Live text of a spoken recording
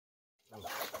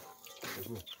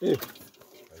Hey,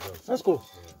 that's cool.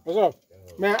 What's up?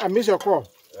 Man, I miss your call.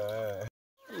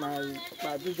 My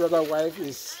big brother wife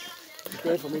is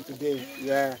preparing for me today.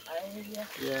 Yeah.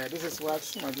 Yeah, this is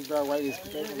what my big brother wife is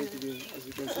preparing for me today. As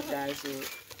you can see, guys. So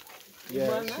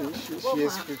yeah, she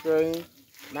is preparing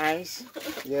nice.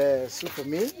 Yeah, soup for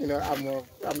me. You know, I'm a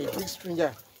big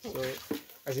stranger. So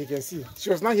as you can see, she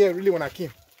was not here really when I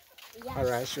came. Yes. All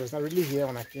right, she was not really here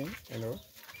when I came. You know,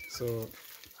 so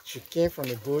she came from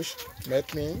the bush,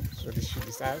 met me. So she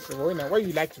decided. So what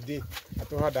you like today? I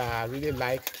told her that I really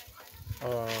like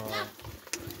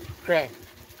prayer.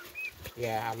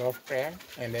 Yeah, I love prayer.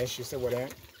 And then she said, well then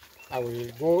I will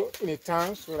go in a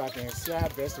town so that I can see her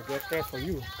best to get prayer for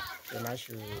you. So now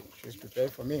she's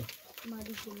prepared for me.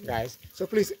 Guys, so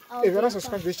please, if you're not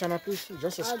subscribed to this channel, please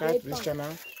just subscribe to this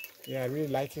channel. Yeah, I really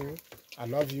like you. I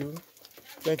love you.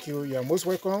 Thank you. You are most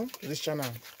welcome to this channel.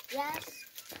 Yes.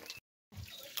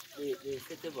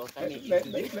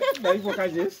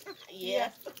 Yeah.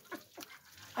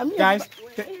 Guys,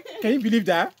 can you believe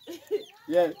that?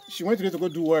 Yeah, she went today to go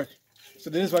do work. So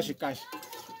this is what she cashed.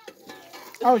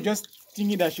 I was just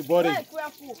thinking that she bought it.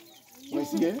 You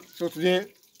see it? So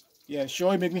today, yeah, she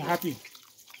always make me happy.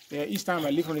 Yeah, each time I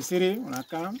leave from the city, when I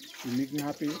come, she make me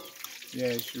happy.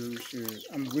 Yeah,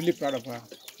 I'm really proud of her.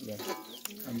 Yeah,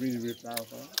 I'm really, really proud of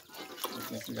her. You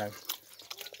can see that.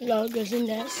 No, goes in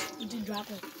there. It's a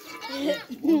dragon.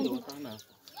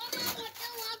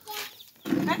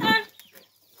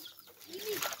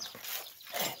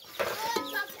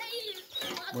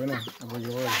 Bueno,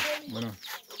 bueno.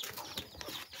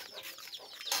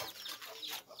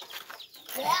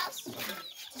 Yes.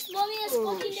 This mommy is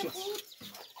cooking the food.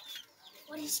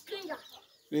 What is doing that?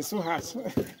 It's so hot.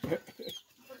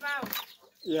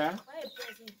 Yeah.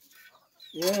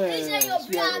 Yeah.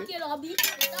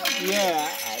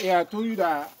 Yeah, I told you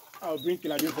that I'll bring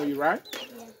kilabi for you, right?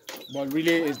 Yeah. But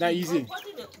really, it's not easy.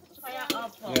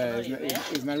 Yeah,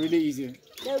 it's not really easy.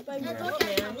 Yeah.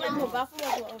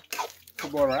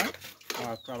 Football, right?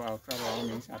 I'll travel. I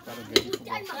mean, I'll try to get you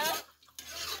football.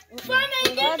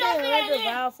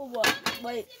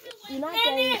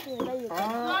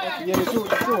 Yeah, the two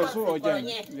was so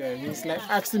urgent. Yeah, he's like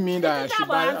asking me that I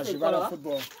should buy a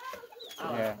football.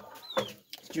 Yeah.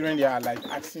 Children, they are like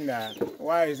asking that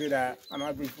why is it that I'm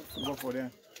not bringing football for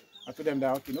them? I told them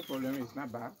that okay, no problem, it's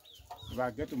not bad. If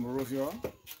I get to Morovia,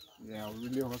 yeah, I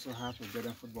really also have to get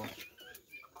them football.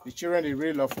 The children, they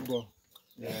really love football.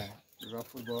 Yeah, they love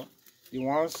football. They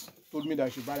once told me that I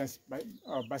should buy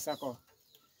a bicycle.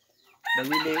 But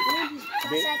really,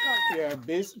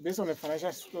 based on the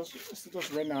financial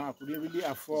status right now, I couldn't really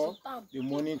afford the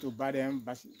money to buy them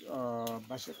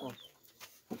bicycle.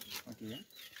 Okay.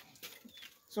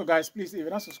 So guys, please, if you're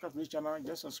not subscribed to this channel,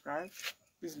 just subscribe.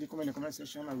 Please leave comment in the comment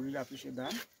section. I really appreciate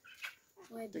that.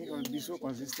 I think it will be so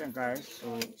consistent, guys.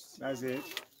 So that's it.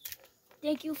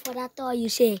 Thank you for that all you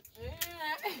say.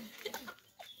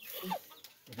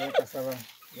 Okay, cassava.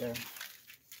 Yeah.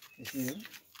 You see?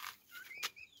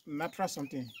 Natural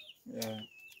something. Yeah.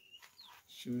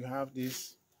 Should have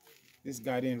this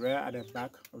garden right at the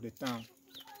back of the town.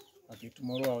 Okay,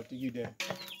 tomorrow I'll take you there.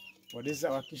 But this is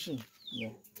our kitchen.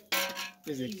 Yeah.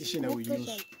 This is the kitchen that we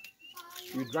use.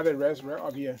 We dry the rest right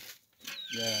up here.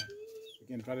 Yeah. You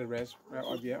can dry the rest right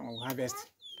up here and we'll harvest.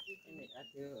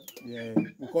 Yeah.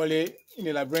 We call it in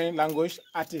the Liberian language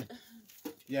ati.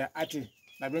 Yeah, ati.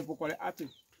 Liberian people call it ati.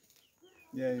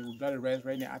 Yeah, we'll dry the rest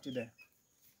right in the ati there.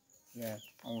 Yeah.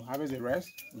 And we'll harvest the rest.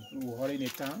 We'll hold it in the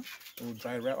town. And we'll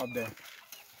dry it right up there.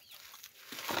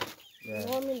 Yeah.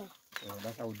 So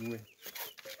that's how we do it.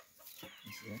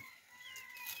 You see?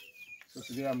 So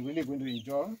today I'm really going to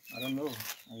enjoy. I don't know.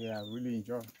 Yeah, I really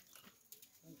enjoy.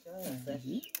 I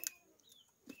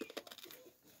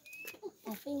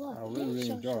really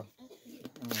enjoy.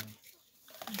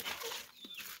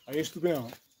 Are you stupid now?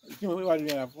 You think what are you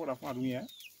doing? What are you doing?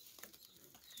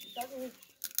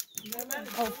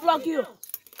 I'll flog you.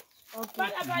 Okay.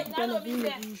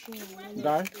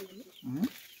 Guy?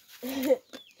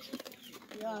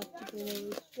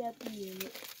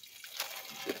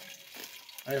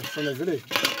 I am from the village.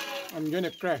 I'm going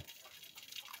to cry.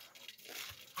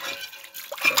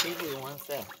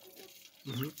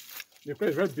 The cry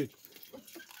is very big.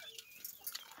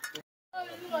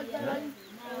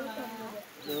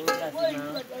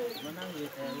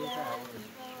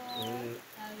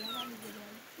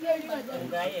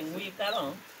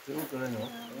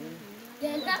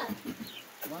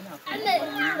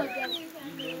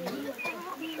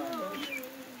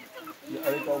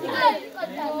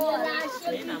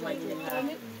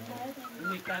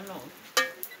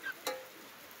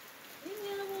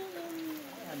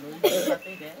 I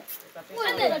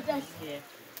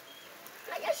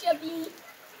guess you'll be.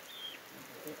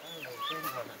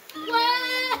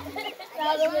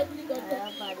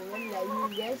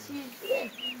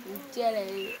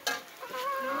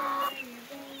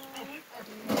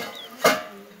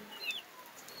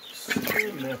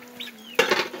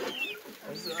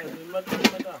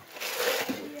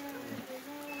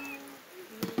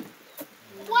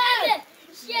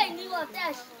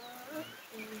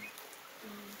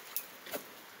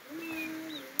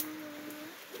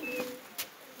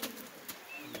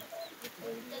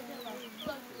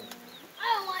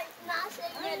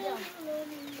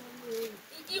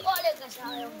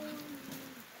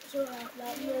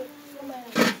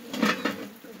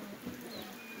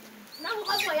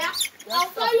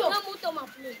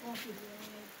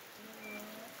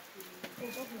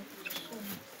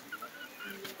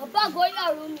 Papa, go in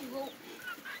your room. Go.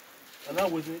 And I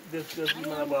was just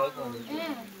about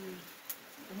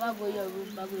Bago your room,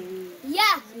 bago your room.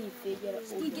 Yeah. See, figure it.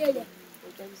 Stick it.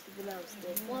 I'm still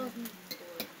upstairs.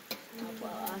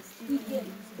 Stick it.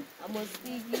 I'm a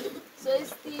Stevie. So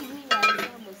it's Stevie,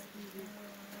 I'm a Stevie.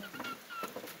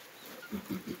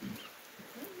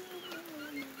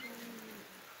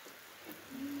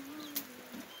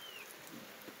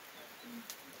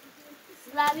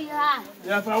 Slavi high.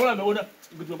 yeah, for I want to know that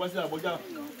you could pass it about that.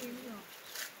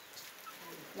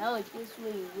 Now it's this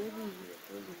way, really.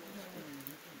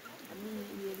 I mean,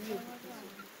 really.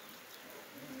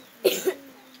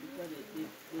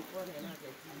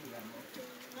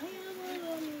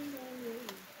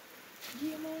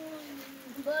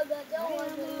 But I don't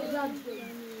want to.